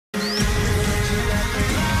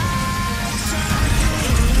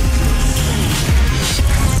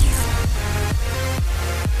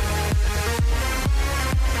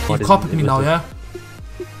you copied me now, yeah?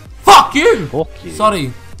 Fuck you! Fuck you.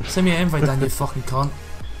 Sorry. Send me an invite then, you fucking cunt.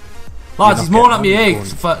 Lads, he's moaning at me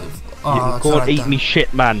eggs. You can go and eat me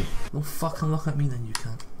shit, man. Don't fucking look at me then, you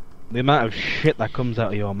cunt. The amount of shit that comes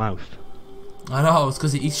out of your mouth. I know, it's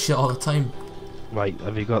because he eats shit all the time. Right,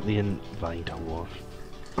 have you got the invite or what?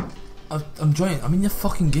 I'm joining. I'm in your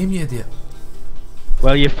fucking game, you idiot.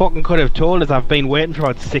 Well, you fucking could have told us. I've been waiting for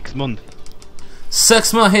about 6 months.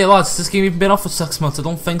 6 months? Hey lads, this game even been off for 6 months. I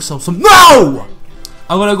don't think so. So no!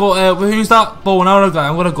 I'm gonna go, who's that bow and arrow guy?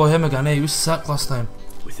 I'm gonna go him again. Hey, he was sick last time.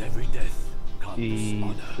 With every death comes He's,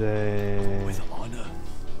 with honor.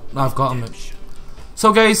 No, I've got him.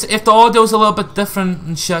 So guys, if the audio's a little bit different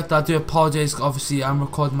and shit, I do apologise. Obviously, I'm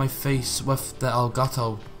recording my face with the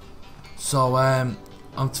Elgato. So, I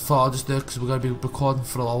thought I'll just do it because we're going to be recording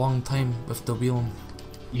for a long time with the wheel.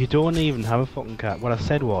 You don't even have a fucking cat. What I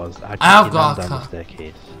said was, I have got a cat.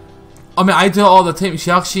 Staircase. I mean, I do it all the time. She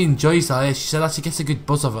actually enjoys that. Eh? She said that she gets a good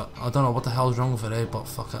buzz of it. I don't know what the hell's wrong with her, eh? But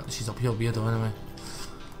fuck it. She's up here weirdo anyway.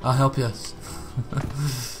 I'll help you.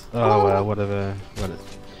 Oh well, whatever.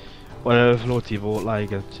 Whatever floats your boat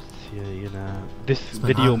like. You know, this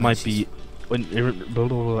video might be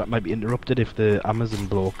interrupted if the Amazon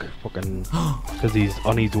bloke fucking because he's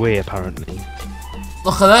on his way apparently.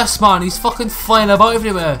 Look at this, man. He's fucking flying about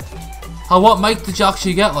everywhere. What mic did you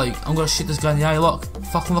actually get? Like, I'm gonna shoot this guy in the eye. Look,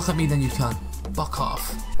 fucking look at me, then you can. Fuck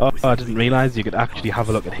off. Oh, I didn't realise you could actually have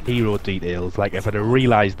a look at hero details. Like, if I'd have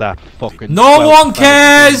realised that fucking. No one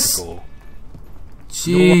cares.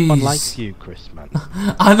 Jeez. No one likes you, Chris, man.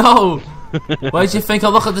 I know. Why do you think I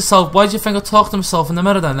look at myself? Why do you think I talk to myself in the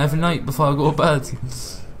mirror then every night before I go to bed?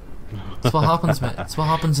 That's what happens, mate. That's what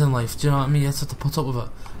happens in life. Do you know what I mean? You have to put up with it.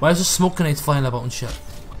 Why is there smoke grenades flying about and shit?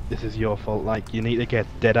 This is your fault. Like, you need to get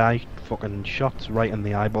dead eye fucking shots right in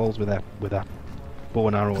the eyeballs with that bow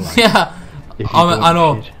and arrow. Like, yeah, I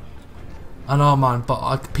know. Shit. I know, man.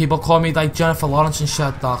 But people call me like Jennifer Lawrence and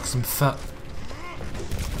shit, because I'm fit.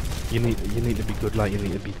 You need to be good. Like, you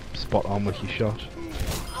need to be spot on with your shot.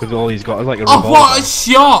 Because all he's got is like a revolver. Oh, what a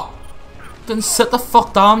shot! Then sit the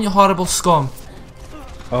fuck down, you horrible scum.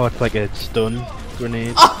 Oh, it's like a stun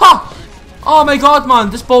grenade. Aha! Oh my god, man,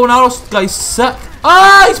 this bow and arrow guy's sick.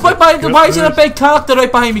 Ah, he's right behind me. Why is there a big character right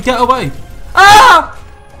behind me? Get away. Ah!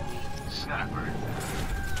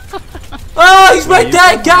 Ah, he's right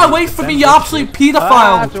there. Get away from me, you absolute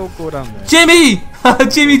paedophile. Don't go down there. Jimmy!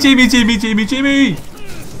 Jimmy!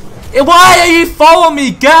 Why are you following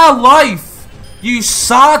me? Get a life! You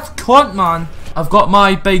sad cunt, man. I've got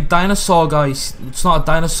my big dinosaur, guys. It's not a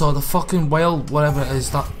dinosaur, the fucking whale, whatever it is,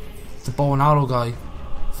 the bow and arrow guy.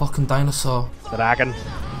 Fucking dinosaur. Dragon.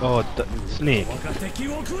 Oh, snake.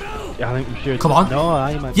 Yeah, I think we should. Come on. No,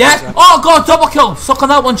 I might. Yes! Oh god, double kill! Suck on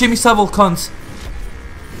that one, Jimmy Seville, cunt.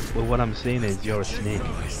 Well, what I'm saying is, you're a snake.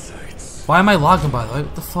 Why am I lagging, by the way?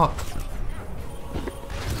 What the fuck?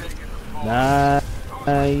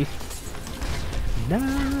 Nice.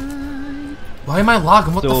 Why am I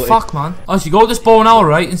lagging? What the fuck, man? Oh, so you go to this bow and arrow,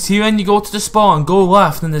 right? And see when you go to the spawn, go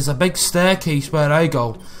left, and there's a big staircase where I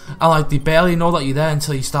go. And like, they barely know that you're there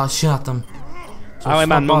until you start shooting at them. So oh,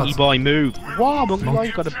 man, monkey boy, move. Wow, monkey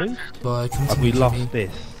boy, got a boost. Boy, have we lost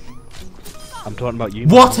this? I'm talking about you.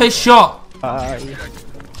 What a shot!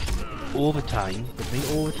 Overtime. Give me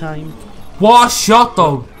overtime. What a shot,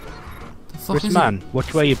 though! The fuck Chris, is man, it?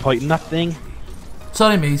 which way are you pointing that thing?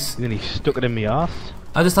 Sorry, mate. And then he stuck it in my arse.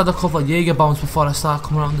 I just had a couple of Jaeger bombs before I started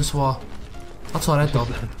coming around this wall. That's alright, though.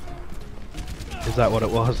 Is that what it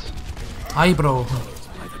was? Aye, bro.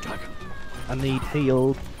 I need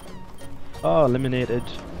healed. Oh, eliminated.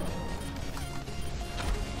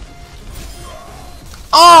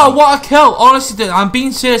 Oh, what a kill! Honestly, dude, I'm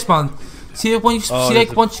being serious, man. See, when you see,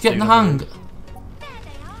 like, once you get in the hang.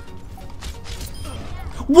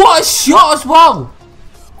 What a shot as well!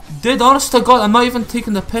 Dude, honest to God, I'm not even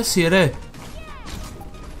taking the piss here, eh?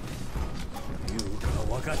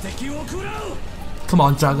 Come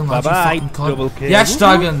on, Dragon, man, you fucking cunt. Yes,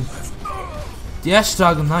 Dragon. Yes,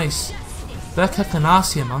 Dragon, nice. They're kicking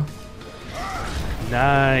ass here, man.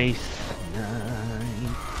 Nice.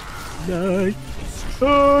 Nice.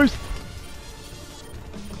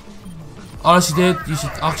 Honestly, dude, you should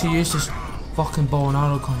actually use this fucking bow and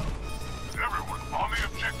arrow, cunt.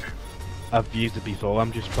 I've used it before.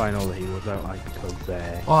 I'm just trying all the heroes out, like, because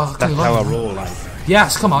that's okay, how I roll, like.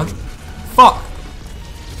 Yes, come on. Fuck.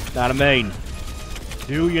 Know what I mean?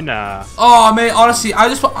 Do you know? Oh, mate, honestly,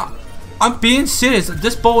 I'm being serious.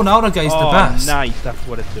 This bow and arrow guy is the best. Nice. That's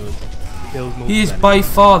what it does. He is by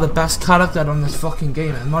far the best character on this fucking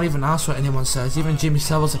game. I'm not even asked what anyone says. Even Jimmy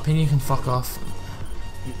Savile's opinion can fuck off.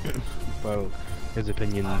 Well, his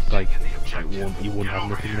opinion's like he won't have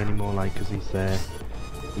an opinion anymore, like, because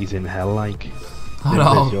he's in hell, like. I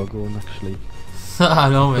know. Where's your going, actually? I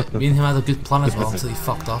know, mate. Me and him had a good plan as well until he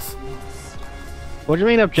fucked off. What do you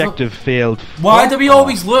mean objective failed? Why do we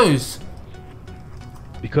always lose?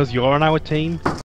 Because you're on our team.